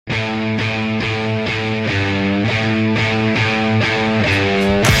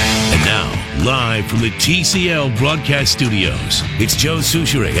from the TCL Broadcast Studios, it's Joe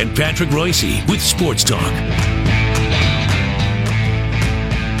Souchere and Patrick Royce with Sports Talk.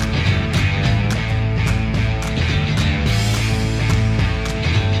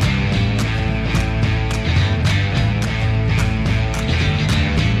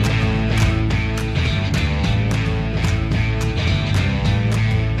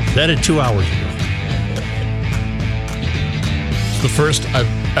 Said it 2 hours ago. It's the first I've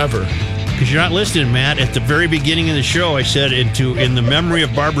ever. Because you're not listening, Matt. At the very beginning of the show, I said in the memory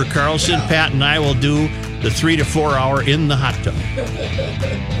of Barbara Carlson, Pat and I will do the 3 to 4 hour in the hot tub.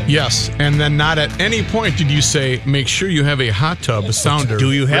 Yes, and then not at any point did you say, make sure you have a hot tub sounder.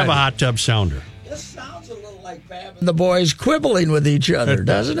 Do you have a hot tub sounder? This sounds a little like Bab and the boys quibbling with each other,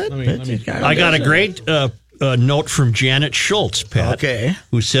 doesn't it? I got a great note from Janet Schultz, Pat,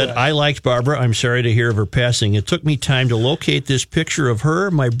 who said, I liked Barbara. I'm sorry to hear of her passing. It took me time to locate this picture of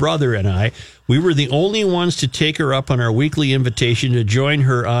her, my brother, and I. We were the only ones to take her up on our weekly invitation to join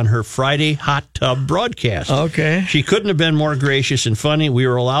her on her Friday hot tub broadcast. Okay. She couldn't have been more gracious and funny. We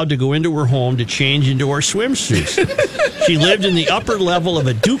were allowed to go into her home to change into our swimsuits. She lived in the upper level of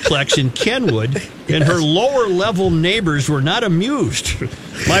a duplex in Kenwood, and her lower level neighbors were not amused.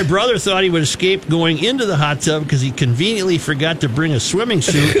 My brother thought he would escape going into the hot tub because he conveniently forgot to bring a swimming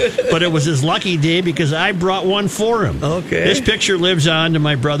suit, but it was his lucky day because I brought one for him. Okay. This picture lives on to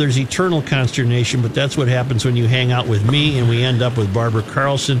my brother's eternal consternation, but that's what happens when you hang out with me and we end up with Barbara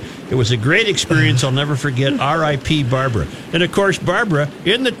Carlson. It was a great experience. I'll never forget. R.I.P. Barbara. And, of course, Barbara,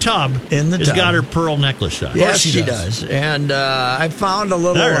 in the tub, has got her pearl necklace on. Yes, she does. And I found a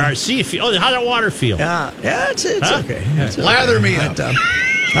little... See, how's that water feel? Yeah, it's okay. Lather me up.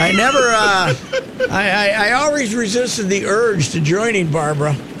 I never... I always resisted the urge to joining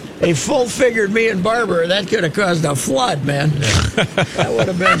Barbara. A full-figured me and Barbara, that could have caused a flood, man. That would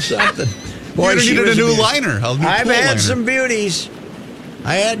have been something. Boy, you needed a new liner. I've had some beauties.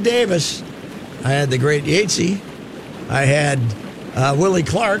 I had Davis. I had the great Yatesy. I had Willie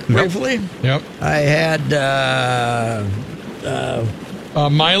Clark, briefly. Yep. I had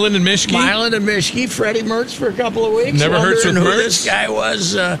Milan and Mishke. Freddie Mertz for a couple of weeks. Never heard from who Mertz. This guy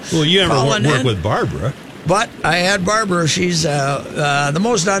was. Well, you never worked with Barbara. But I had Barbara. She's the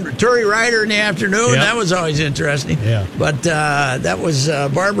most Turi Ryder in the afternoon. Yep. That was always interesting. Yeah. But that was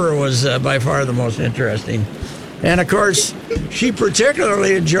Barbara was by far the most interesting. And, of course, she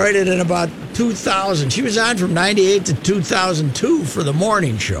particularly enjoyed it in about 2000. She was on from 98 to 2002 for the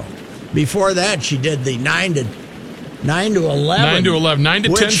morning show. Before that, she did the 9 to 11. 9 to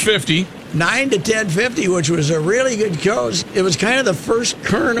 10:50. 9 to 10:50, which was a really good show. It was kind of the first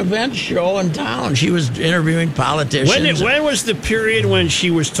current event show in town. She was interviewing politicians. When was the period when she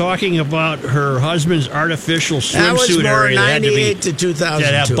was talking about her husband's artificial swimsuit that was more area? 98 to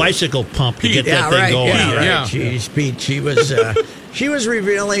 2002. That bicycle pump to get that thing going. Yeah. Jeez, Pete, she was... She was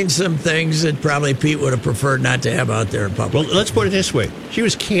revealing some things that probably Pete would have preferred not to have out there in public. Well, let's put it this way. She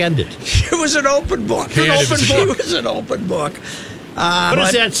was candid. She was an open book. She was an open book. What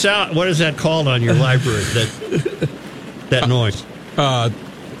does that sound? What is that called on your library? That noise.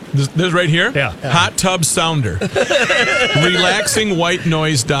 This right here? Yeah. Hot tub sounder.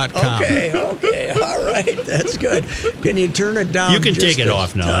 RelaxingWhiteNoise.com. Okay. All right. That's good. Can you turn it down? You can take it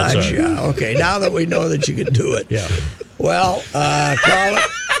off now. That's all right. Yeah, okay. Now that we know that you can do it. Yeah. Well, call it.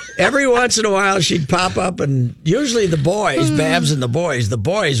 Every once in a while, she'd pop up, and usually the boys, Babs and the boys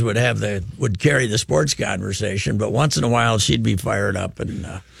would carry the sports conversation. But once in a while, she'd be fired up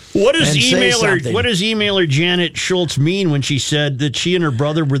and. What does emailer Janet Schultz mean when she said that she and her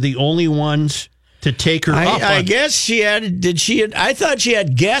brother were the only ones to take her up? I guess she had. I thought she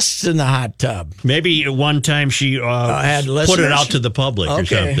had guests in the hot tub. Maybe at one time she had put it out to the public or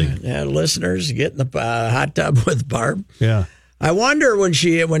something. Yeah, listeners get in the hot tub with Barb. Yeah. I wonder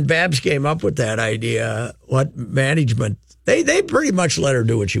when Babs came up with that idea, what management they pretty much let her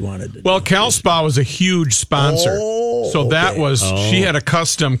do what she wanted to do. Well, Cal Spa was a huge sponsor. She had a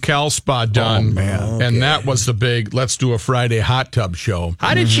custom Cal Spa done, and that was the big let's do a Friday hot tub show.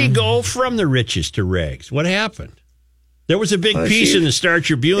 How did she go from the riches to rags? What happened? There was a big piece in the Star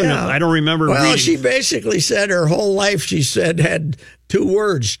Tribune. Yeah. I don't remember reading. Well, she basically said her whole life, she said, had two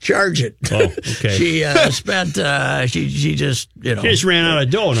words, charge it. Oh, okay. She spent, she just, She just ran out of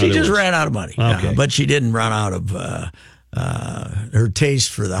dough. She just ran out of money. Okay. But she didn't run out of her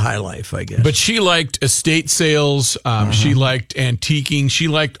taste for the high life, I guess. But she liked estate sales. She liked antiquing. She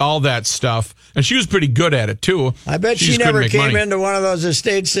liked all that stuff. And she was pretty good at it, too. I bet she never came into one of those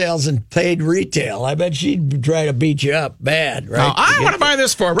estate sales and paid retail. I bet she'd try to beat you up bad, right? I want to buy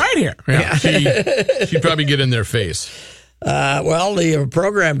this for right here. Yeah. She'd probably get in their face. Well, the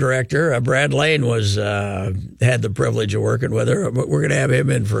program director, Brad Lane, had the privilege of working with her. But we're going to have him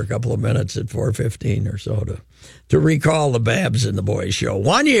in for a couple of minutes at 4:15 or so to recall the Babs and the Boys show.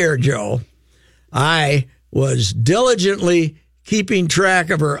 One year, Joe, I was diligently keeping track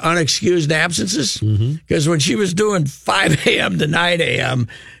of her unexcused absences because when she was doing 5 a.m. to 9 a.m.,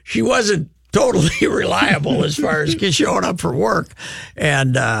 she wasn't totally reliable as far as showing up for work.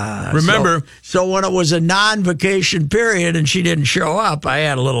 And remember, so when it was a non-vacation period and she didn't show up, I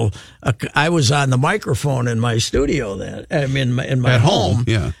had I was on the microphone in my studio then, in my home.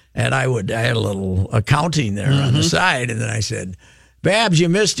 Yeah. And I had a little accounting there on the side. And then I said, Babs, you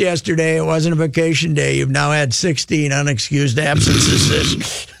missed yesterday. It wasn't a vacation day. You've now had 16 unexcused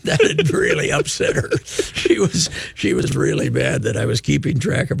absences. That had really upset her. She was really bad that I was keeping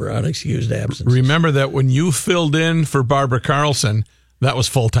track of her unexcused absences. Remember that when you filled in for Barbara Carlson, that was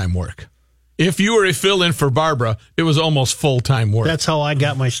full-time work. If you were a fill-in for Barbara, it was almost full-time work. That's how I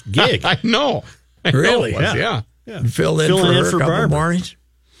got my gig. I know. Really? Yeah. You filled in for her a couple mornings?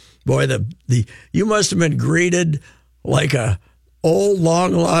 Boy, you must have been greeted like a old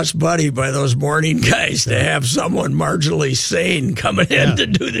long-lost buddy by those morning guys to have someone marginally sane coming in to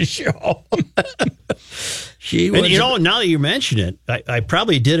do the show. Now that you mention it, I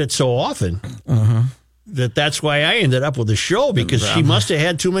probably did it so often that's why I ended up with the show, because she must have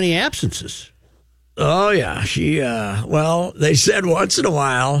had too many absences. Oh, yeah. She, they said once in a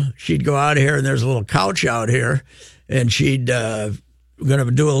while she'd go out here and there's a little couch out here and she'd going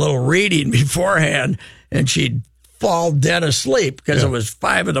to do a little reading beforehand and she'd fall dead asleep because it was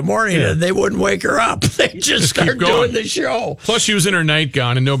 5 a.m. and they wouldn't wake her up. They just start doing the show. Plus, she was in her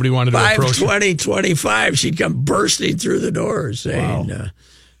nightgown and nobody wanted to approach her. 5:20, she'd come bursting through the doors saying,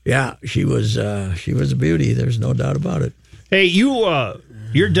 she was a beauty. There's no doubt about it. Hey,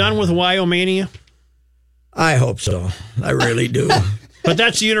 you're done with Wyomania? I hope so. I really do. But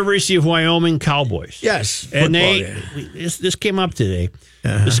that's the University of Wyoming Cowboys. Yes. And this came up today.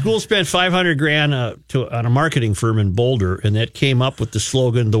 The school spent $500,000 on a marketing firm in Boulder, and that came up with the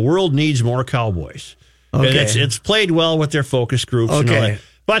slogan, "The world needs more cowboys." Okay. And it's played well with their focus groups and all that.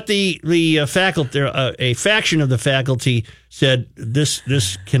 But the faculty, a faction of the faculty said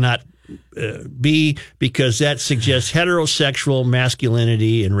this cannot be, because that suggests heterosexual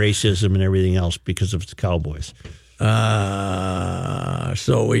masculinity and racism and everything else because of the Cowboys. But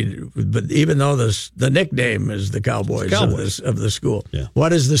even though the nickname is the Cowboys. Of the school,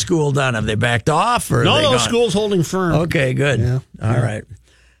 what has the school done? Have they backed off, or no? The school's holding firm. Okay, good. Yeah. All right.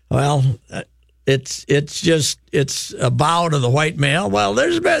 Well, it's a bow to the white male. Well,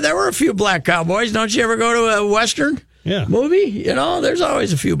 there were a few black cowboys. Don't you ever go to a Western movie? There's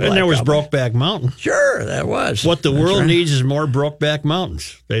always a few black. And there was cowboys. Brokeback Mountain. Sure, that was. What the world needs is more Brokeback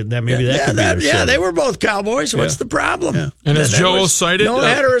Mountains. That could be. They were both cowboys. What's the problem? Yeah. And as Joe cited, no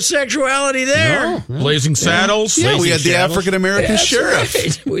heterosexuality there. No. Blazing Saddles. Yeah, we had the African American sheriff.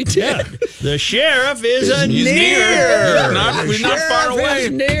 Right. We did. Yeah. The sheriff is near. He's not far away.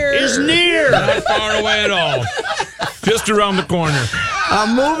 Is near. Not far away at all. Just around the corner. A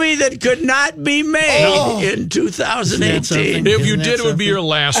movie that could not be made in 2018. If you did, it would be your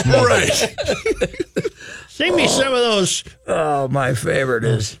last movie. Right. Sing me some of those. Oh, my favorite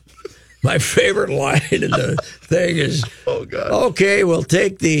line in the thing is, okay, we'll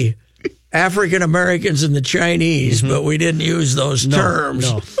take the African Americans and the Chinese, but we didn't use those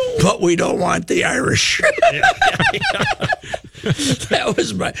terms. No. But we don't want the Irish. That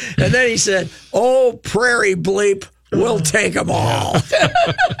was and then he said, "Oh, prairie bleep, we'll take them all."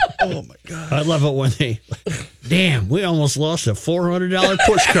 Oh my God! I love it when damn, we almost lost a $400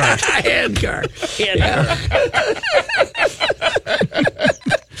 push cart. Hand cart.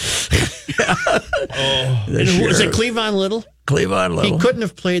 Was it Cleavon Little? Cleavon Little. He couldn't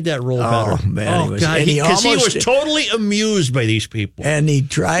have played that role better. Oh, man. Because he was totally amused by these people. And he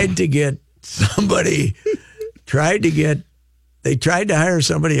tried to get somebody, they tried to hire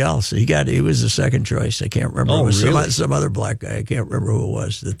somebody else. He was the second choice. I can't remember. It was really? some other black guy. I can't remember who it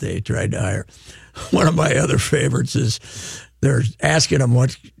was that they tried to hire. One of my other favorites is they're asking him when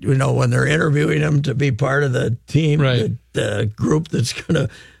they're interviewing him to be part of the team, right. the group that's going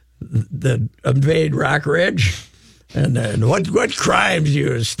to invade Rock Ridge. And then what crimes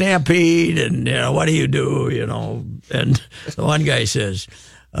you stampede and what do you do? And the one guy says,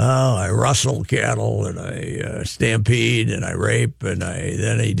 "Oh, I rustle cattle and I stampede and I rape and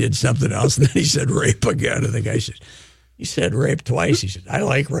then he did something else and then he said rape again." And the guy says, "He said rape twice." He said, "I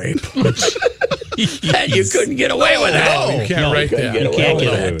like rape." And you couldn't get away with that. No, you can't write that. You can't get away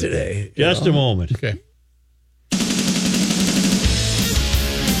with that today. Just a moment. Okay.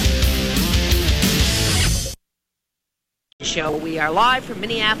 Show. We are live from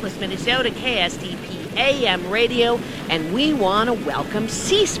Minneapolis, Minnesota, KSTP AM radio, and we want to welcome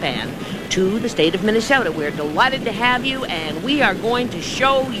C-SPAN to the state of Minnesota. We're delighted to have you, and we are going to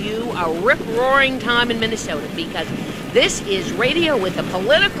show you a rip-roaring time in Minnesota because this is radio with a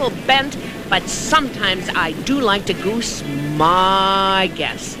political bent, but sometimes I do like to goose my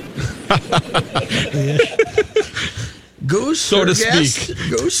guess. Goose, so to guess? speak.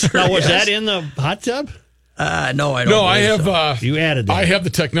 Goose. Now, was that in the hot tub? No, I don't. No, I believe have. so. You added that. I have the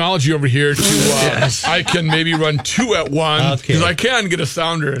technology over here to. I can maybe run two at once because I can get a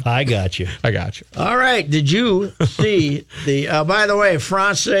sounder. I got you. All right. Did you see the? By the way,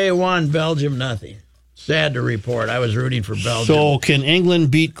 France won, Belgium nothing. Sad to report. I was rooting for Belgium. So, can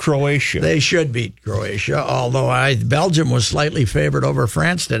England beat Croatia? They should beat Croatia, although Belgium was slightly favored over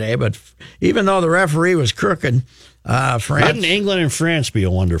France today. But even though the referee was crooked, France. Wouldn't England and France be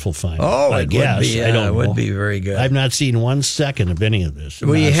a wonderful final? Oh, I it guess. would be. I don't know. Would be very good. I've not seen 1 second of any of this.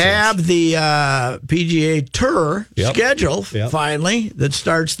 We nonsense. have the PGA Tour schedule Yep. finally that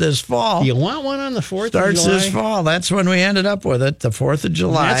starts this fall. You want one on the 4th of Starts July? this fall. That's when we ended up with it, the 4th of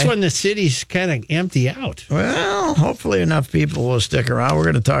July. That's when the cities kind of empty out. Well, hopefully enough people will stick around. We're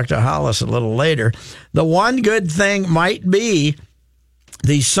going to talk to Hollis a little later. The one good thing might be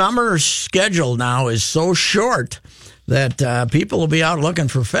the summer schedule now is so short that people will be out looking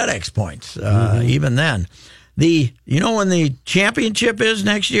for FedEx points even then. When the championship is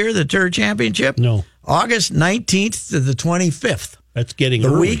next year, the Tour Championship? No. August 19th to the 25th. That's getting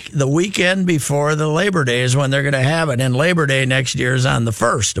early. The weekend before the Labor Day is when they're going to have it, and Labor Day next year is on the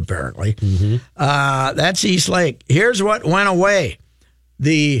 1st, apparently. That's East Lake. Here's what went away.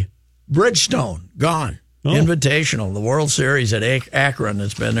 The Bridgestone, gone. Invitational, the World Series at Akron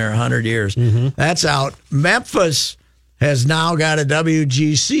that's been there 100 years. That's out. Memphis has now got a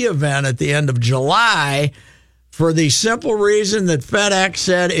WGC event at the end of July for the simple reason that FedEx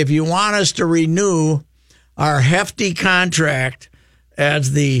said, if you want us to renew our hefty contract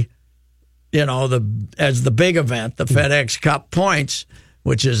as the big event, the FedEx Cup Points,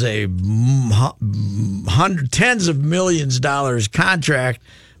 which is a tens of millions of dollars contract,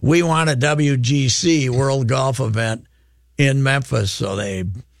 we want a WGC World Golf event in Memphis. So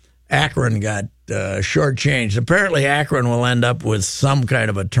Akron got shortchanged. Apparently, Akron will end up with some kind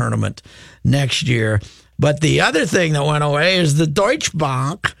of a tournament next year. But the other thing that went away is the Deutsche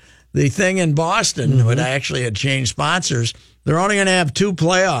Bank, the thing in Boston, which actually had changed sponsors. They're only going to have 2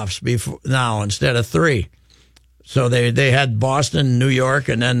 playoffs now instead of 3. So they had Boston, New York,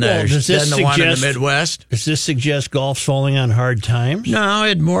 and then the one in the Midwest. Does this suggest golf's falling on hard times? No,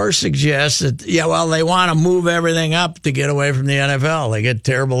 it more suggests that, they want to move everything up to get away from the NFL. They get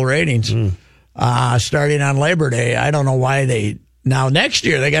terrible ratings starting on Labor Day. I don't know why now next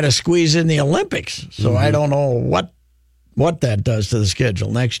year they got to squeeze in the Olympics. So I don't know what that does to the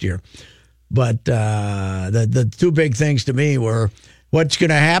schedule next year. But the 2 big things to me were what's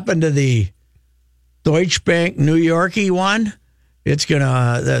going to happen to the Deutsche Bank New Yorkie one. It's going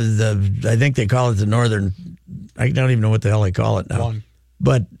to, I think they call it the Northern, I don't even know what the hell they call it now.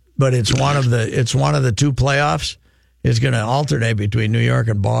 But it's one of the 2 playoffs. It's going to alternate between New York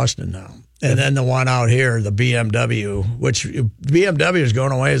and Boston now. And then the one out here, the BMW, which BMW is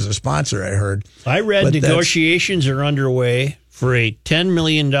going away as a sponsor, I heard. I read negotiations are underway for a $10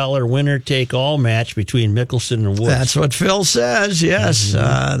 million winner-take-all match between Mickelson and Woods. That's what Phil says, yes.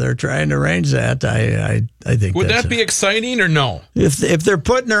 They're trying to arrange that. I think would that be exciting or no? If they're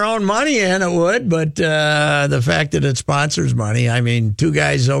putting their own money in, it would. But the fact that it sponsors money, I mean, 2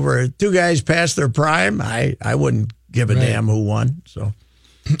 guys past their prime, I wouldn't give a damn who won. So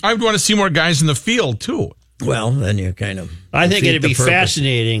I would want to see more guys in the field, too. Well, then you kind of. I think it'd be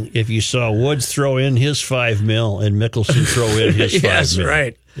fascinating if you saw Woods throw in his $5 million and Mickelson throw in his $5 yes, million.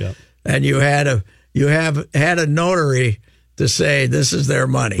 Right. Yep. And you had a notary to say this is their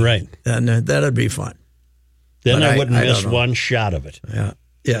money, right? And that'd be fun. Then I wouldn't miss one shot of it. Yeah.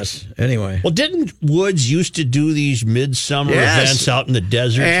 Yes. Anyway. Well, didn't Woods used to do these midsummer events out in the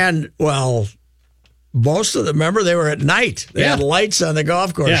desert? And most of them, remember, they were at night. They had lights on the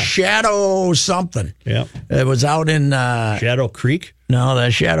golf course. Yeah. Shadow something. Yeah. It was out in... Shadow Creek? No,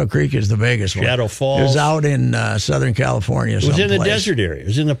 that Shadow Creek is the Vegas one. Shadow Falls? It was out in Southern California. It was in the desert area. It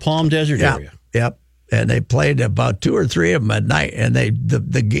was in the Palm Desert area. Yep. And they played about 2 or 3 of them at night. And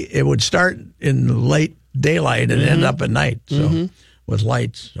it would start in late daylight and end up at night. So with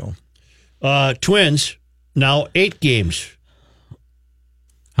lights. So Twins, now 8 games.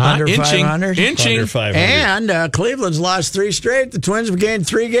 Under Inching. 500? Inching. Under 500. And Cleveland's lost 3 straight. The Twins have gained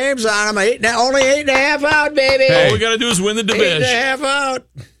 3 games on them. Only 8.5 out, baby. All we got to do is win the division. 8.5 out.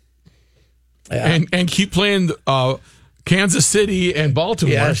 Yeah. And keep playing Kansas City and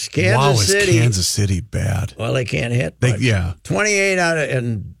Baltimore. Yes, Kansas City. Is Kansas City bad? Well, they can't hit much. 28 out of,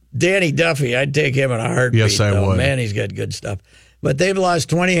 and Danny Duffy, I'd take him in a heartbeat. Yes, I would. Man, he's got good stuff. But they've lost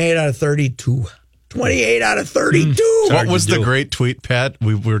 28 out of 32. 28 out of 32. What was the great tweet, Pat?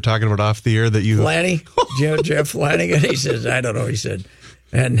 We were talking about off the air that you... Jeff Flanagan, he says, I don't know, he said,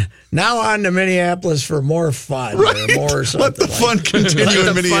 and now on to Minneapolis for more fun. Right. Or more something. Let the fun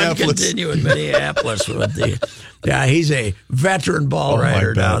continue in Minneapolis. Yeah, he's a veteran ball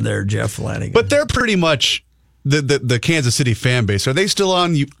rider down there, Jeff Flanagan. But they're pretty much the Kansas City fan base. Are they still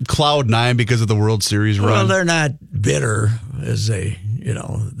on cloud nine because of the World Series run? Well, they're not bitter as they,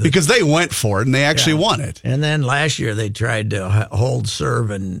 because they went for it and they actually won it. And then last year they tried to hold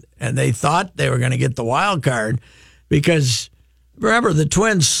serve and they thought they were going to get the wild card because remember the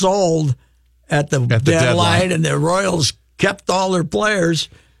Twins sold at the deadline and the Royals kept all their players.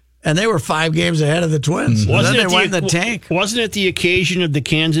 And they were 5 games ahead of the Twins. Then they went in the tank. Wasn't it the occasion of the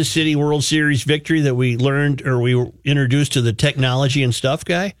Kansas City World Series victory that we learned or we were introduced to the technology and stuff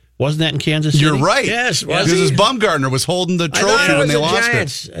guy? Wasn't that in Kansas City? You're right. Yes. Because Bumgarner was holding the trophy when they lost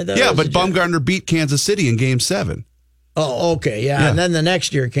it. Yeah, but Bumgarner beat Kansas City in Game 7. Oh, okay, yeah. And then the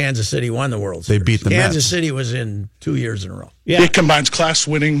next year, Kansas City won the World Series. They beat the Kansas Mets. City was in 2 years in a row. Yeah. It combines class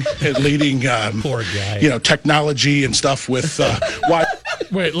winning and leading, Poor guy. technology and stuff with why.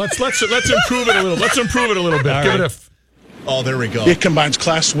 Wait, let's improve it a little. Let's improve it a little bit. Give it a. Oh, there we go. It combines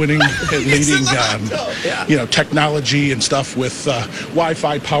class winning and leading, technology and stuff with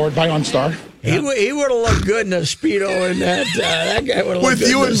Wi-Fi powered by OnStar. He would have looked good in a Speedo in that. That guy would have looked With good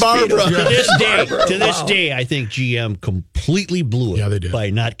you in and a Barbara. Speedo. To this day, I think GM completely blew it Yeah, they did.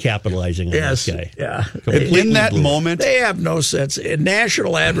 by not capitalizing on this guy. Yeah. Completely In that blew it. moment, They have no sense.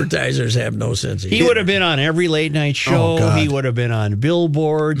 National advertisers have no sense of He humor. would have been on every late night show. Oh, God. He would have been on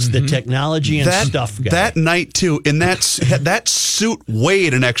billboards, the technology and stuff guy. that night, too, in that suit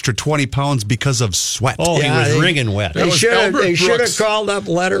weighed an extra 20 pounds because of sweat. he was wringing wet. They was should Albert have Brooks. called up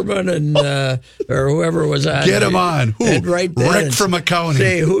Letterman and or whoever was on. Get him on. Who? And right then Rick and from accounting.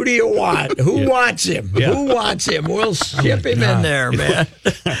 Say, who do you want? Who wants him? Yeah. Who wants him? We'll ship him in there, man.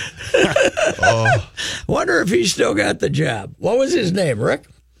 Wonder if he still got the job. What was his name, Rick?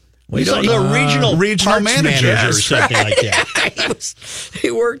 He's like the regional regional parts manager. or something like that.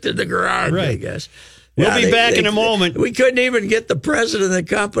 He worked in the garage, I Right. guess. We'll be back in a moment. We couldn't even get the president of the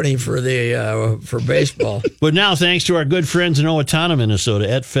company for baseball. But now, thanks to our good friends in Owatonna,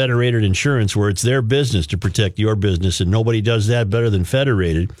 Minnesota, at Federated Insurance, where it's their business to protect your business, and nobody does that better than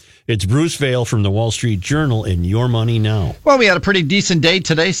Federated. It's Bruce Vail from the Wall Street Journal and Your Money Now. Well, we had a pretty decent day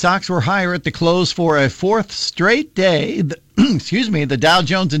today. Stocks were higher at the close for a fourth straight day. The Dow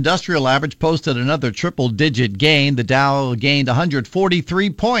Jones Industrial Average posted another triple-digit gain. The Dow gained 143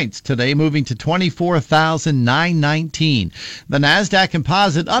 points today, moving to 24,919. The Nasdaq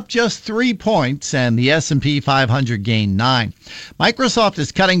Composite up just 3 points, and the S&P 500 gained 9. Microsoft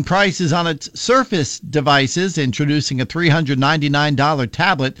is cutting prices on its Surface devices, introducing a $399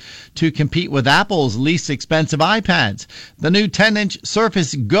 tablet to compete with Apple's least expensive iPads. The new 10-inch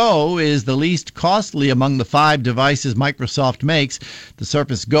Surface Go is the least costly among the 5 devices Microsoft makes. The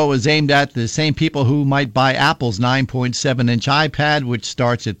Surface Go is aimed at the same people who might buy Apple's 9.7-inch iPad, which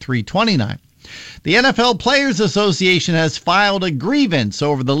starts at $329. The NFL Players Association has filed a grievance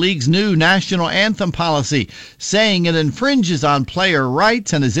over the league's new national anthem policy, saying it infringes on player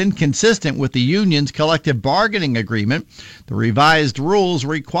rights and is inconsistent with the union's collective bargaining agreement. The revised rules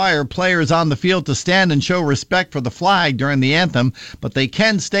require players on the field to stand and show respect for the flag during the anthem, but they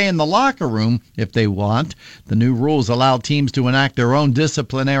can stay in the locker room if they want. The new rules allow teams to enact their own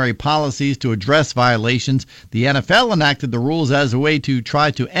disciplinary policies to address violations. The NFL enacted the rules as a way to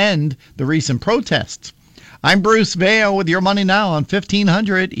try to end the recent protests. I'm Bruce Vail with Your Money Now on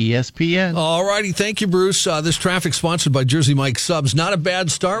 1500 ESPN. All righty. Thank you, Bruce. This traffic sponsored by Jersey Mike Subs. Not a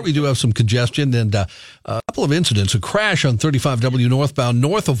bad start. We do have some congestion and a couple of incidents. A crash on 35W northbound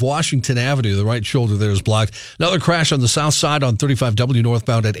north of Washington Avenue. The right shoulder there is blocked. Another crash on the south side on 35W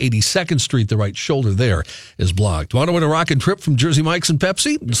northbound at 82nd Street. The right shoulder there is blocked. Want to win a rockin' trip from Jersey Mike's and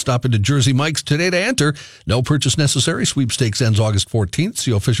Pepsi? Stop into Jersey Mike's today to enter. No purchase necessary. Sweepstakes ends August 14th.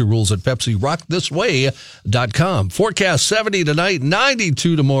 See official rules at PepsiRockThisWay.com. Forecast 70 tonight,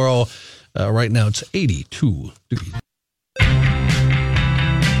 92 tomorrow. Right now it's 82 degrees.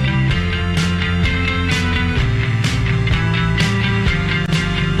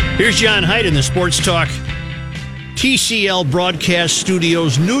 Here's John Hyde in the Sports Talk TCL Broadcast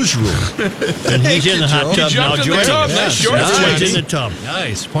Studios newsroom. And he's in the hot tub now. Jumped in the tub. Nice shorts, He's in the tub.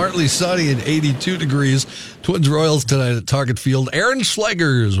 Nice. Partly sunny and 82 degrees. Twins Royals tonight at Target Field. Aaron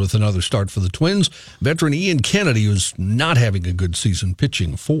Schlegers with another start for the Twins. Veteran Ian Kennedy, who's not having a good season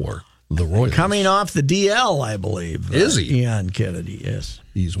pitching for the Royals. Coming off the DL, I believe. Is he? Ian Kennedy, yes.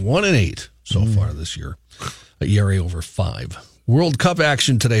 He's 1-8 so far this year. A ERA over 5. World Cup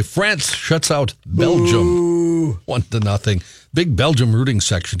action today. France shuts out Belgium. 1-0. Big Belgium rooting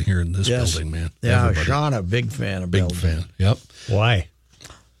section here in this building, man. Yeah, Everybody. Sean, a big fan of Big Belgium. fan. Yep. Why?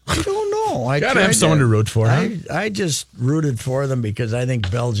 I don't know. I Gotta tried have someone to root for, huh? I just rooted for them because I think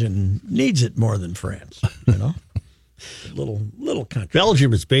Belgium needs it more than France. You know, little country.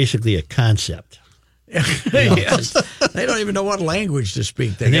 Belgium is basically a concept. Yes, they don't even know what language to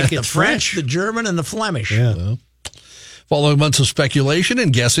speak. They got the French, the German, and the Flemish. Yeah. Following months of speculation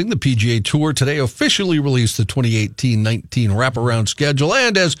and guessing, the PGA Tour today officially released the 2018-19 wraparound schedule.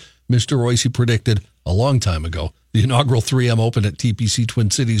 And as Mr. Royce predicted a long time ago, the inaugural 3M Open at TPC Twin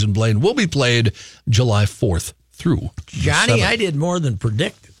Cities in Blaine will be played July 4th through Johnny, 7th. I did more than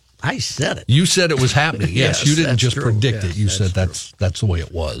predict. I said it. You said it was happening. Yes, Yes, you didn't that's just true. predict Yes, it. You said that's that's the way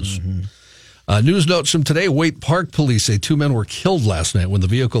it was. News notes from today. Waite Park police say 2 men were killed last night when the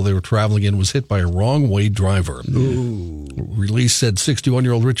vehicle they were traveling in was hit by a wrong-way driver. Release said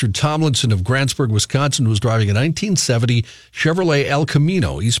 61-year-old Richard Tomlinson of Grantsburg, Wisconsin, was driving a 1970 Chevrolet El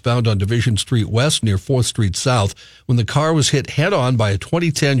Camino eastbound on Division Street West near 4th Street South when the car was hit head-on by a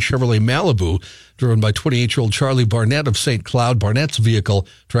 2010 Chevrolet Malibu driven by 28-year-old Charlie Barnett of St. Cloud. Barnett's vehicle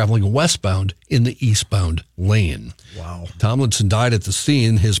traveling westbound in the eastbound lane. Wow. Tomlinson died at the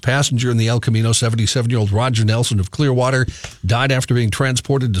scene. His passenger in the El Camino, 77-year-old Roger Nelson of Clearwater, died after being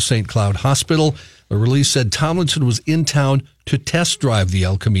transported to St. Cloud Hospital. The release said Tomlinson was in town to test drive the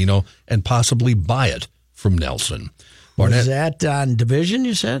El Camino and possibly buy it from Nelson. Was that on Division,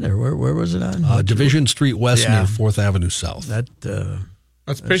 you said? Or where was it on? Division Street West Yeah. near 4th Avenue South.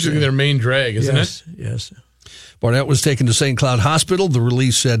 That's basically their main drag, isn't it? Yes. Barnett was taken to St. Cloud Hospital. The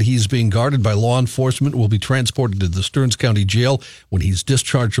release said he's being guarded by law enforcement, will be transported to the Stearns County Jail. When he's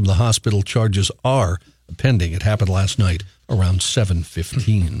discharged from the hospital, charges are pending. It happened last night around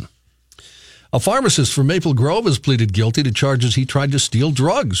 7:15. A pharmacist from Maple Grove has pleaded guilty to charges he tried to steal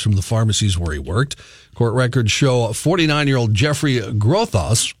drugs from the pharmacies where he worked. Court records show 49-year-old Jeffrey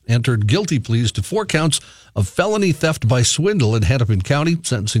Grothos entered guilty pleas to 4 counts of felony theft by swindle in Hennepin County,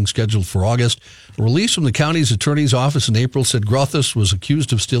 sentencing scheduled for August. A release from the county's attorney's office in April said Grothos was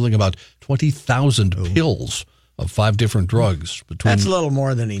accused of stealing about 20,000 pills of 5 different drugs. That's a little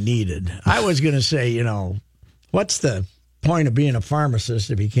more than he needed. I was going to say, what's the point of being a pharmacist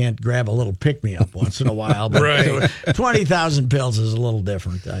if you can't grab a little pick-me-up once in a while? But Right. 20,000 pills is a little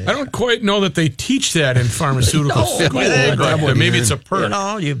different. I don't quite know that they teach that in pharmaceutical school, they but maybe it's a perk.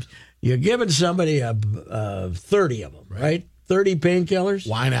 You're giving somebody 30 of them, right? 30 painkillers.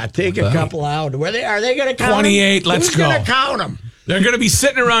 Why not Take a couple out? Are they going to count 28, them? let's Who's go. going to count them? They're going to be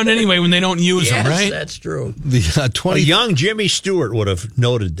sitting around anyway when they don't use them, right? Yes, that's true. The A young Jimmy Stewart would have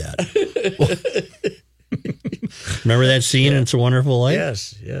noted that. Remember that scene in It's a Wonderful Life?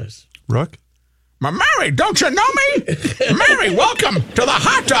 Yes. Rook? Mary, don't you know me? Mary, welcome to the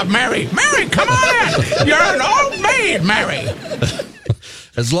hot tub, Mary. Mary, come on in. You're an old maid, Mary.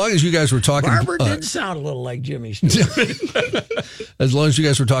 As long as you guys were talking, Barbara did sound a little like Jimmy Stewart. as long as you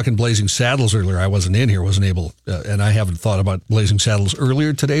guys were talking Blazing Saddles earlier, I wasn't in here, wasn't able, and I haven't thought about Blazing Saddles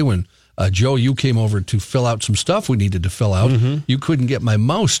earlier today when Joe, you came over to fill out some stuff we needed to fill out. You couldn't get my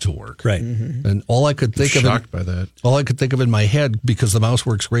mouse to work, Right. and all I could think of, Shocked by that. all I could think of in my head, because the mouse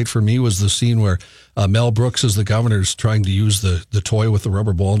works great for me, was the scene where Mel Brooks, as the governor's trying to use the toy with the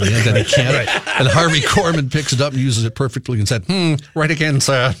rubber ball in the end, and he can't. And Harvey Korman picks it up and uses it perfectly and said, right again,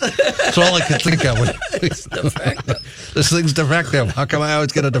 sir. That's all I could think of. This thing's defective. How come I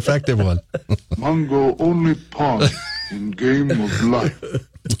always get a defective one? Mango only pawn in game of life.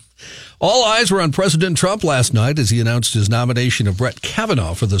 All eyes were on President Trump last night as he announced his nomination of Brett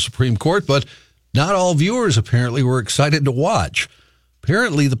Kavanaugh for the Supreme Court, but not all viewers apparently were excited to watch.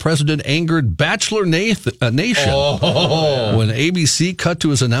 Apparently, the president angered Bachelor Nation when ABC cut to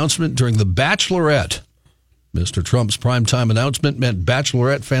his announcement during The Bachelorette. Mr. Trump's primetime announcement meant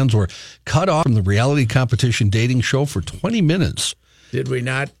Bachelorette fans were cut off from the reality competition dating show for 20 minutes. Did we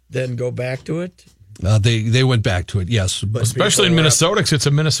not then go back to it? They went back to it, yes. Especially in Minnesota, because it's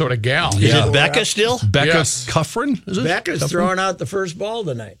a Minnesota gal. Is it Becca still? Becca Yes. Cuffrin, is it? Becca's throwing out the first ball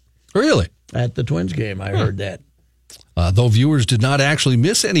tonight Really? at the Twins game. I heard that. Though viewers did not actually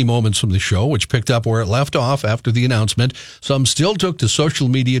miss any moments from the show, which picked up where it left off after the announcement, some still took to social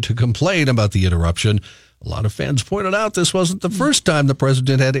media to complain about the interruption. A lot of fans pointed out this wasn't the first time the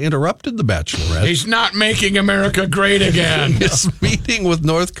president had interrupted the Bachelorette. He's not making America great again. His meeting with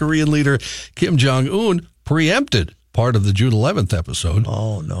North Korean leader Kim Jong-un preempted part of the June 11th episode.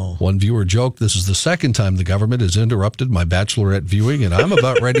 Oh, no. One viewer joked, "This is the second time the government has interrupted my Bachelorette viewing, and I'm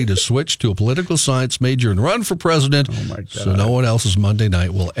about ready to switch to a political science major and run for president so no one else's Monday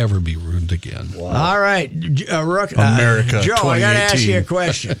night will ever be ruined again." All right, Rook, America, Joe, I got to ask 2018. you a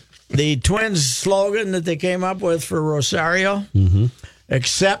question. The Twins slogan that they came up with for Rosario,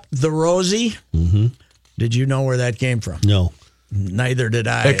 "Accept the Rosie," did you know where that came from? No. Neither did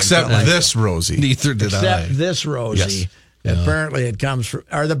I. Except until I- this, Rosie. Neither did Except I. this Rosie. Yes. Apparently, it comes from.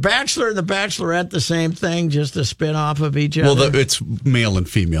 Are the Bachelor and the Bachelorette the same thing, just a spin off of each other? Well, it's male and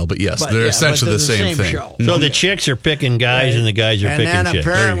female, but yes, But, they're yeah, essentially but the they're same thing. show. So the chicks are picking guys and the guys are and picking then chicks.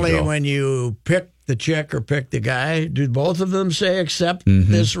 apparently, There you go. when you pick the chick or pick the guy, do both of them say "accept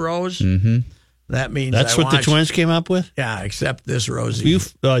this rose"? Mm-hmm. That means That's I what the want- Twins came up with? Yeah, accept this Rosie. You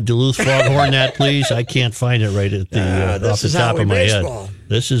Duluth Foghorn that, please. I can't find it right at the this off the is how top we of my baseball. head.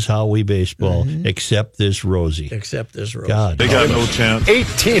 This is how we baseball. Except this Rosie. Accept this Rosie. God. They got no chance.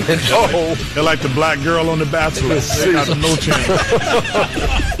 18-0. They're like the black girl on The Bachelor. They got no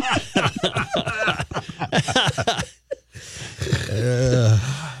chance.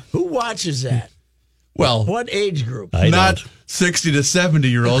 Who watches that? Well, What age group? I not don't. 60 to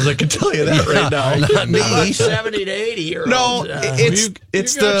 70-year-olds. I can tell you that right now. Not me. 70 to 80 year olds. No,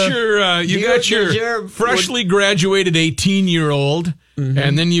 it's You got your freshly graduated 18-year-old,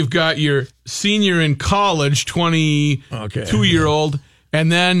 and then you've got your senior in college 22-year-old,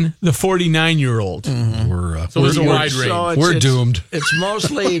 and then the 49-year-old. We're There's a wide range. So We're doomed. It's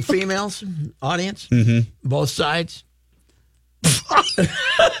mostly females audience, both sides.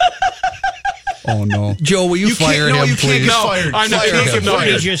 Oh no, Joe, will you fire him, you can't please? get fired. I'm not Fire taking him. no. What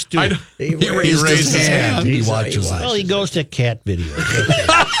did he just do? He raised his hand. He watches that. Well, he goes to cat videos.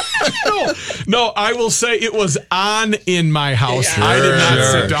 No, I will say it was on in my house. I did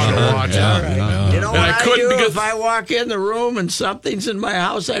not sit down and watch it. You know And what I I couldn't do because- if I walk in the room and something's in my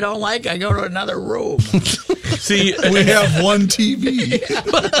house I don't like, I go to another room. See, We have one TV.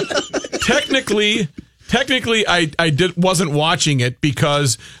 Technically, I wasn't watching it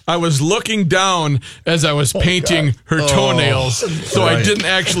because I was looking down as I was painting her toenails, so I didn't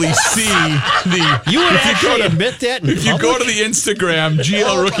actually see the. You would if you go actually to- admit that? If you go to the Instagram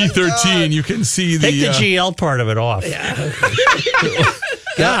GL Rookie 13, you can see the. Take the GL part of it off.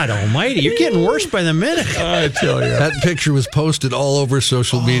 God almighty, you're getting worse by the minute. I tell you, That picture was posted all over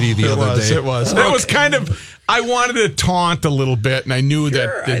social media the other day. It was. It was kind of. I wanted to taunt a little bit, and I knew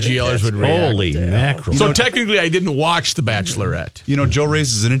that the I think GLers that's would react. Holy mackerel. So technically, I didn't watch The Bachelorette. You know, Joe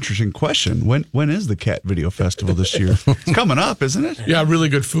raises an interesting question. When is the Cat Video Festival this year? It's coming up, isn't it? Yeah, really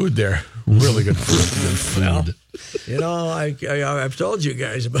good food there. Really good food. You know, I've told you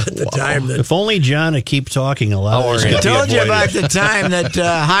guys about the time that If only John would keep talking a lot. I told you about the time that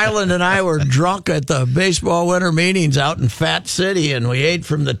Highland and I were drunk at the baseball winter meetings out in Fat City, and we ate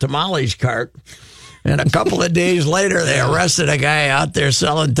from the tamales cart. And a couple of days later, they arrested a guy out there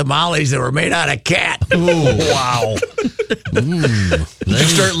selling tamales that were made out of cat. Wow. You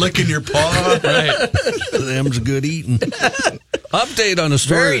start licking your paw. Right. Them's good eating. Update on a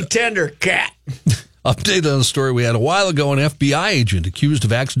story. Very tender cat. Update on a story we had a while ago. An FBI agent accused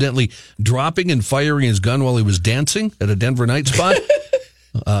of accidentally dropping and firing his gun while he was dancing at a Denver night spot.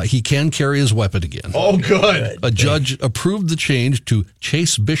 He can carry his weapon again. Oh, good. A judge approved the change to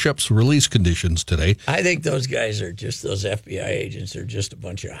Chase Bishop's release conditions today. I think those guys are just, those FBI agents are just a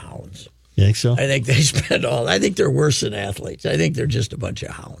bunch of hounds. You think so? I think they spend I think they're worse than athletes. I think they're just a bunch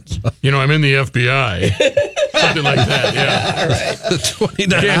of hounds. You know, I'm in the FBI. Something like that, yeah. All right.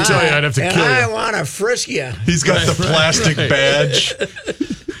 29 Can't tell you I'd have to And kill I you. want to frisk you. He's got the plastic badge.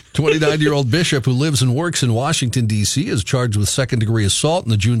 29-year-old Bishop, who lives and works in Washington, D.C., is charged with second-degree assault in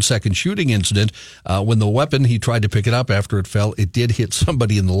the June 2nd shooting incident. When the weapon, he tried to pick it up after it fell. It did hit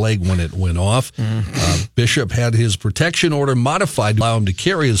somebody in the leg when it went off. Bishop had his protection order modified to allow him to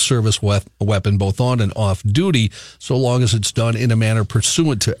carry his service weapon both on and off duty, so long as it's done in a manner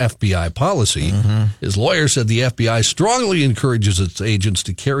pursuant to FBI policy. His lawyer said the FBI strongly encourages its agents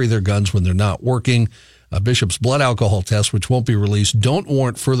to carry their guns when they're not working. Bishop's blood alcohol tests, which won't be released, don't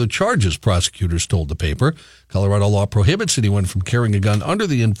warrant further charges, prosecutors told the paper. Colorado law prohibits anyone from carrying a gun under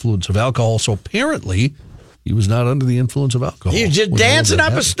the influence of alcohol, so apparently he was not under the influence of alcohol. He was just when all dancing that up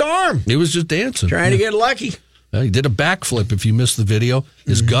a happened. storm, He was just dancing. trying to get lucky. He did a backflip, if you missed the video.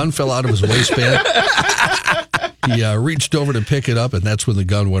 His gun fell out of his waistband. He reached over to pick it up, and that's when the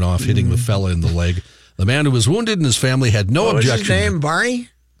gun went off, hitting the fella in the leg. The man who was wounded and his family had no What was objection. his name, Barney?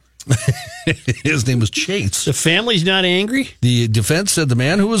 His name was Chase. The family's not angry? The defense said the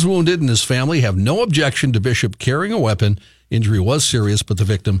man who was wounded and his family have no objection to Bishop carrying a weapon. Injury was serious, but the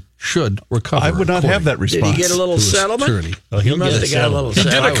victim should recover. I would not have that response. Did he get a little settlement? He must have got a little He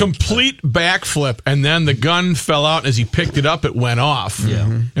settlement. did a complete backflip, and then the gun fell out. As he picked it up, it went off. Yeah.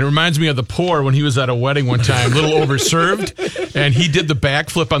 And it reminds me of the poor when he was at a wedding one time, a little overserved, and he did the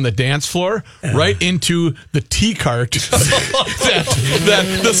backflip on the dance floor right into the tea cart.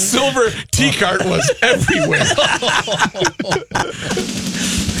 that the silver tea cart was everywhere.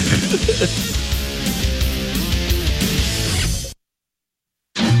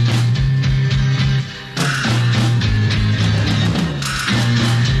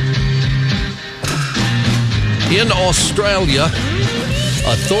 In Australia,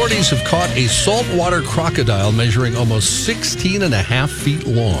 authorities have caught a saltwater crocodile measuring almost 16 and a half feet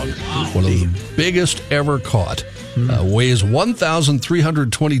long. One of the biggest ever caught. Weighs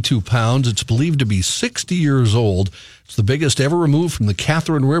 1,322 pounds. It's believed to be 60 years old. It's the biggest ever removed from the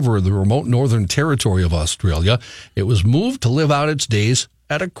Catherine River in the remote Northern Territory of Australia. It was moved to live out its days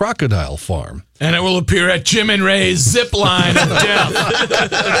at a crocodile farm. And it will appear at Jim and Ray's zip line of death.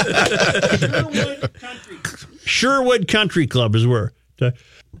 Sherwood Country Club is where.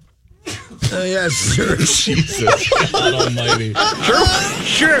 Yes, sir. Jesus. God almighty.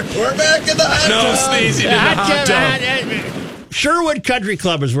 Sure. We're back in the hot No tub. sneezing in the hot tub. Sherwood Country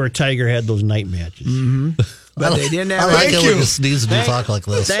Club is where Tiger had those night matches. But they didn't have. I like Thank it you. when you sneeze and you talk like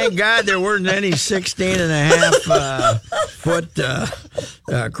this. Thank God there weren't any 16 and a half foot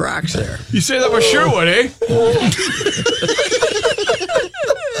Crocs there. You say that was Sherwood, eh?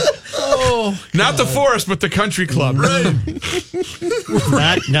 Not the forest, but the country club.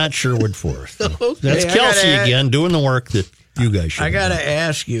 Not Sherwood Forest. That's Hey, I Kelsey gotta add- again doing the work that you guys should. I got to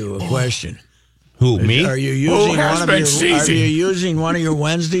ask you a question. Who, me? Are you using has one of been your? seizing? Are you using one of your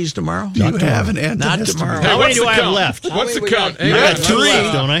Wednesdays tomorrow? Do you have an Not antihistamine? tomorrow. How many what's do the I have count? left? What's the count? I got three,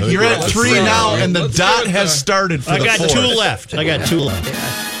 don't I? You're at Let's 3 see. now, and the Let's dot give it has the- started for I the got 4th. 2 left. I got 2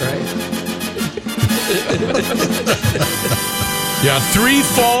 left. Right. Yeah, 3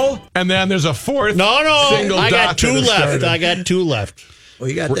 full, and then there's a 4th. No. Single I got dot 2 that has left. started. I got 2 left. Well,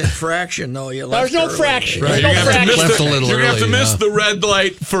 you got that fraction though. You There's left no early. fraction. Right, There's you're no gonna have to fraction. miss Left a little you're gonna have to early, miss yeah. the red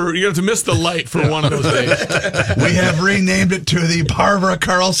light for. You have to miss the light for one of those days. We have renamed it to the Barbara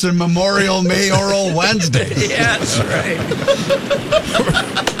Carlson Memorial Mayoral Wednesday. Yeah, that's right.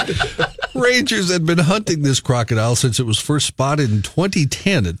 Rangers had been hunting this crocodile since it was first spotted in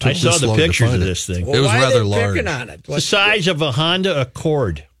 2010. It took I saw this the long to pictures find of it. this thing. It was Why rather are they large. picking on it? The size of a Honda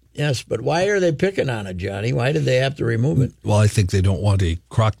Accord. Yes, but why are they picking on it, Johnny? Why did they have to remove it? Well, I think they don't want a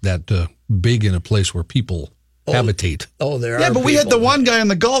croc that big in a place where people habitate. Oh, there are. Yeah, but we had the people. one guy on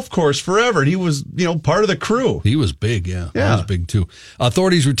the golf course forever, and he was, part of the crew. He was big, yeah. He Yeah. was big, too.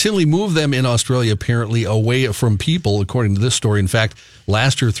 Authorities routinely move them in Australia, apparently, away from people, according to this story. In fact,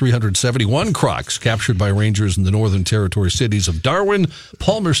 last year, 371 crocs captured by rangers in the Northern Territory cities of Darwin,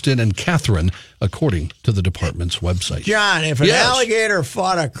 Palmerston, and Catherine, according to the department's website. John, if an Yes. alligator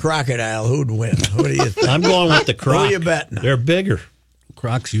fought a crocodile, who'd win? Who do you think? I'm going with the croc. Who you betting on? They're bigger.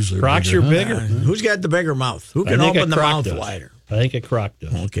 Crocs usually Crocs bigger, are huh? bigger. Who's got the bigger mouth? Who I can think a open the croc mouth does. wider? I think a croc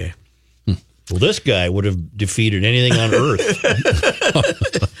does. Okay. Well, this guy would have defeated anything on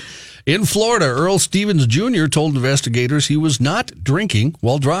Earth. In Florida, Earl Stevens Jr. told investigators he was not drinking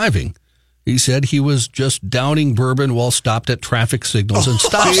while driving. He said he was just downing bourbon while stopped at traffic signals and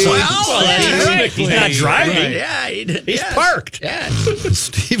stop signs. Well, that's right. He's not driving. Yeah, He's parked. Yeah.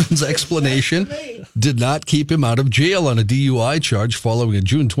 Stevens' explanation did not keep him out of jail on a DUI charge following a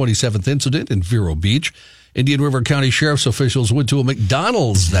June 27th incident in Vero Beach. Indian River County Sheriff's officials went to a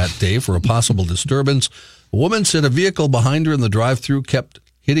McDonald's that day for a possible disturbance. A woman said a vehicle behind her in the drive-thru kept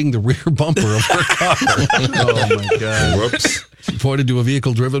hitting the rear bumper of her car. Oh, my God. Whoops. She pointed to a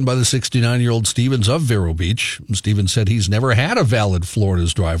vehicle driven by the 69-year-old Stevens of Vero Beach. Stevens said he's never had a valid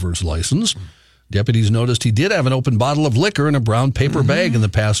Florida's driver's license. Deputies noticed he did have an open bottle of liquor in a brown paper bag in the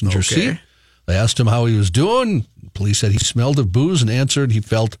passenger seat. They asked him how he was doing. Police said he smelled of booze and answered he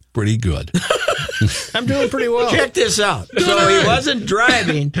felt pretty good. I'm doing pretty well. Check this out. So he wasn't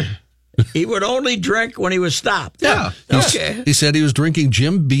driving. He would only drink when he was stopped. Yeah. Okay. He said he was drinking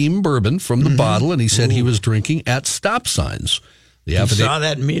Jim Beam bourbon from the bottle, and he said he was drinking at stop signs. The He affidavit, saw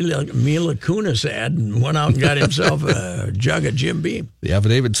that Mila Kunis ad and went out and got himself a jug of Jim Beam. the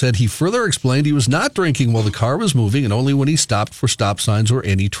affidavit said he further explained he was not drinking while the car was moving and only when he stopped for stop signs or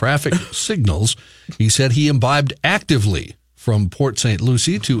any traffic signals. He said he imbibed actively from Port St.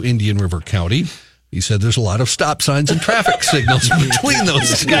 Lucie to Indian River County. He said there's a lot of stop signs and traffic signals between those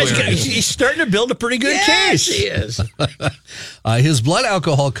This two guy's areas. he's starting to build a pretty good case. He is. His blood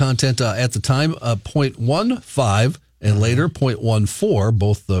alcohol content at the time, 0.15 and later 0.14,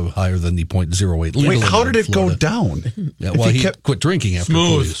 both higher than the 0.08. Wait, how did it go down? Yeah, well, he quit drinking after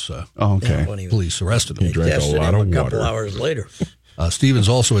police police arrested him. He drank a lot of a couple water. hours later. Stevens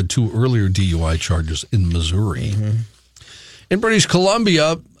also had 2 earlier DUI charges in Missouri. In British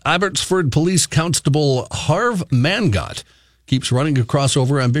Columbia, Abbotsford Police Constable Harv Mangot keeps running across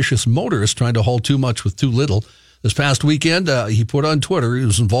over-ambitious motorists trying to haul too much with too little. This past weekend, he put on Twitter he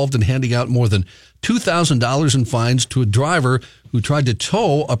was involved in handing out more than $2,000 in fines to a driver who tried to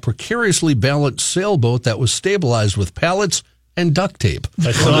tow a precariously balanced sailboat that was stabilized with pallets and duct tape.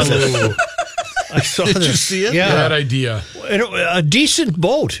 I saw this. I saw Did this. you see it? Yeah. Bad idea. And a decent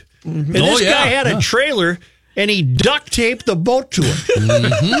boat. And this guy had a trailer, and he duct taped the boat to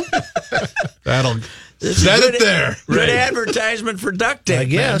it. That'll set it there. Good advertisement for duct tape, I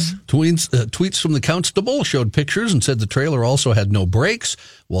guess. Tweets from the constable showed pictures and said the trailer also had no brakes,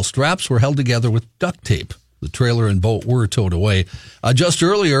 while straps were held together with duct tape. The trailer and boat were towed away. A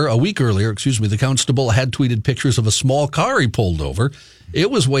week earlier, the constable had tweeted pictures of a small car he pulled over.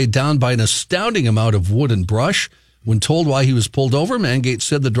 It was weighed down by an astounding amount of wood and brush. When told why he was pulled over, Mangate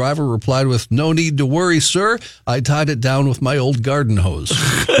said the driver replied with, "No need to worry, sir. I tied it down with my old garden hose."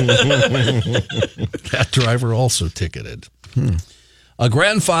 That driver also ticketed. A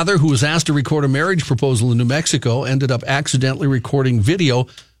grandfather who was asked to record a marriage proposal in New Mexico ended up accidentally recording video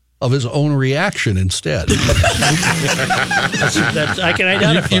of his own reaction instead. I can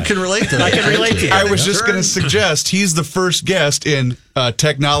identify. You can relate to that. I can relate to I that. was just going to suggest he's the first guest in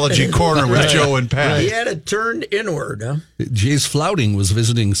Technology Corner with Joe and Pat. He had it turned inward, huh? Jay's Flouting was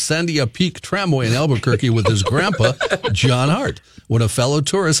visiting Sandia Peak Tramway in Albuquerque with his grandpa, John Hart, when a fellow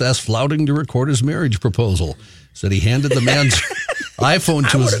tourist asked Flouting to record his marriage proposal. Said he handed the man's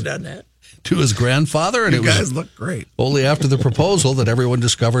iPhone I would have done that. to his grandfather, and You it was guys look great. only after the proposal that everyone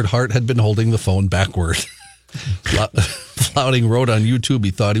discovered Hart had been holding the phone backward. Flouting wrote on YouTube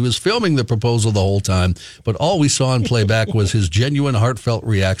he thought he was filming the proposal the whole time, but all we saw in playback was his genuine, heartfelt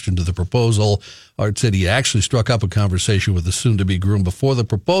reaction to the proposal. Hart said he actually struck up a conversation with the soon-to-be groom before the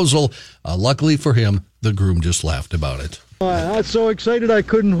proposal. Luckily for him, the groom just laughed about it. I was so excited I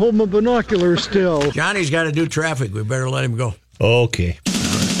couldn't hold my binoculars still. Johnny's got to do traffic. We better let him go. Okay.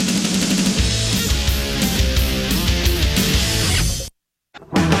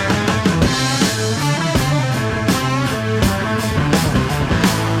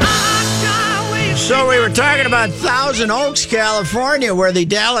 So we were talking about Thousand Oaks, California, where the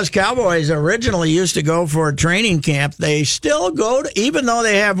Dallas Cowboys originally used to go for a training camp. They still go to, even though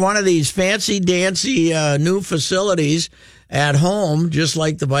they have one of these fancy-dancy new facilities at home, just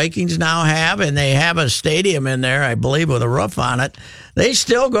like the Vikings now have, and they have a stadium in there, I believe, with a roof on it. They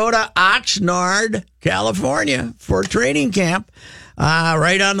still go to Oxnard, California for training camp.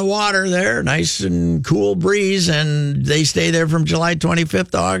 Right on the water there, nice and cool breeze, and they stay there from July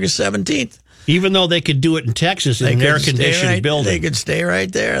 25th to August 17th. Even though they could do it in Texas in an air-conditioned building. They could stay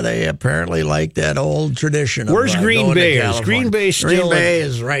right there. They apparently like that old tradition. Where's Green going to Bay? Is California. Green Bay still? Green Bay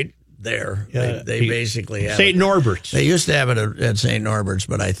is right there. They basically have St. Norbert's. They used to have it at St. Norbert's,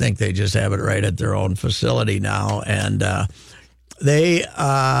 but I think they just have it right at their own facility now. And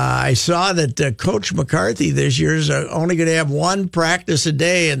I saw that Coach McCarthy this year is only going to have one practice a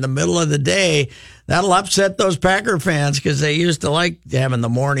day in the middle of the day. That'll upset those Packer fans because they used to like having the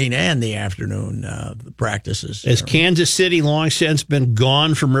morning and the afternoon practices. Has Kansas City long since been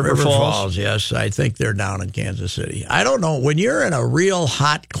gone from River Falls? Yes, I think they're down in Kansas City. I don't know. When you're in a real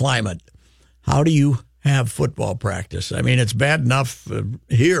hot climate, how do you have football practice? I mean, it's bad enough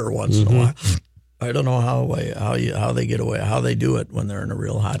here once in a while. I don't know how they get away, how they do it when they're in a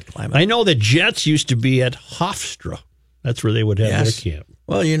real hot climate. I know the Jets used to be at Hofstra. That's where they would have their camp.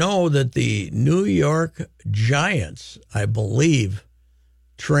 Well, you know that the New York Giants, I believe,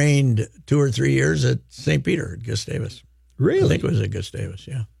 trained 2 or 3 years at St. Peter at Gustavus. Really? I think it was at Gustavus,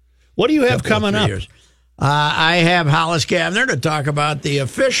 yeah. What do you have coming up? I have Hollis Gavner to talk about the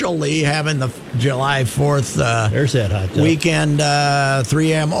officially having the July 4th There's that hot tub. weekend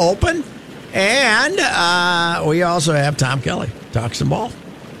 3M Open. And we also have Tom Kelly, talk some ball.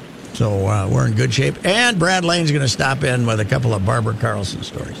 So we're in good shape. And Brad Lane's going to stop in with a couple of Barbara Carlson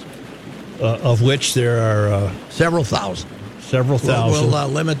stories. Of which there are several thousand. Several thousand. We'll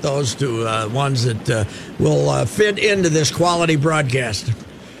limit those to ones that will fit into this quality broadcast.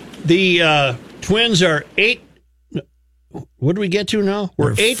 The Twins are 8. What do we get to now?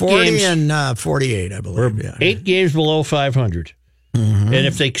 We're 8 40 games. and 48, I believe. We're 8 games below 500. Mm-hmm. And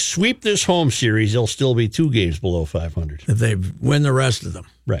if they sweep this home series, they'll still be 2 games below 500. If they win the rest of them.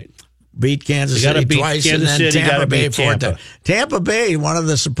 Right. Beat Kansas City twice and then Tampa Bay 4 times. Tampa Bay, one of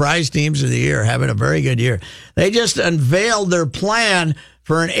the surprise teams of the year, having a very good year. They just unveiled their plan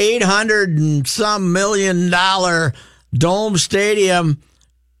for an $800 and some million dome stadium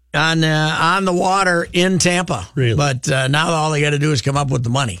on the water in Tampa. Really? But now all they got to do is come up with the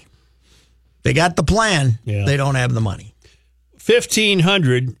money. They got the plan. Yeah. They don't have the money.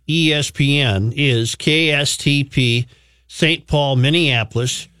 1500 ESPN is KSTP, St. Paul,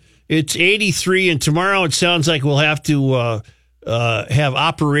 Minneapolis. It's 83, and tomorrow it sounds like we'll have to have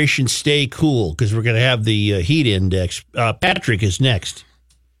Operation Stay Cool because we're going to have the heat index. Patrick is next.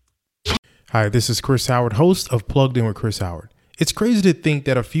 Hi, this is Chris Howard, host of Plugged In with Chris Howard. It's crazy to think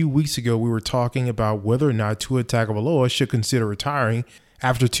that a few weeks ago we were talking about whether or not Tua Tagovailoa should consider retiring.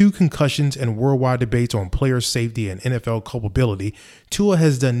 After 2 concussions and worldwide debates on player safety and NFL culpability, Tua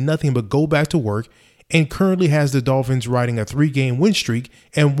has done nothing but go back to work and currently has the Dolphins riding a 3-game win streak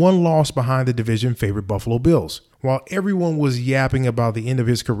and 1 loss behind the division favorite Buffalo Bills. While everyone was yapping about the end of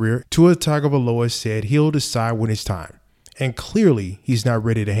his career, Tua Tagovailoa said he'll decide when it's time. And clearly, he's not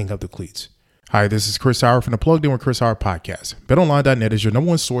ready to hang up the cleats. Hi, this is Chris Howard from the Plugged In with Chris Howard podcast. BetOnline.net is your number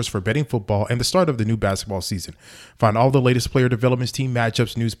 1 source for betting football and the start of the new basketball season. Find all the latest player developments, team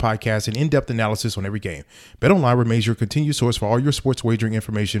matchups, news, podcasts, and in-depth analysis on every game. BetOnline remains your continued source for all your sports wagering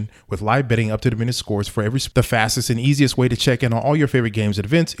information with live betting, up-to-the-minute scores for the fastest and easiest way to check in on all your favorite games and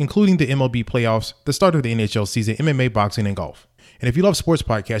events, including the MLB playoffs, the start of the NHL season, MMA, boxing, and golf. And if you love sports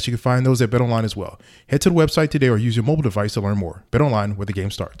podcasts, you can find those at BetOnline as well. Head to the website today or use your mobile device to learn more. BetOnline, where the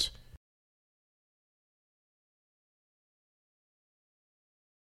game starts.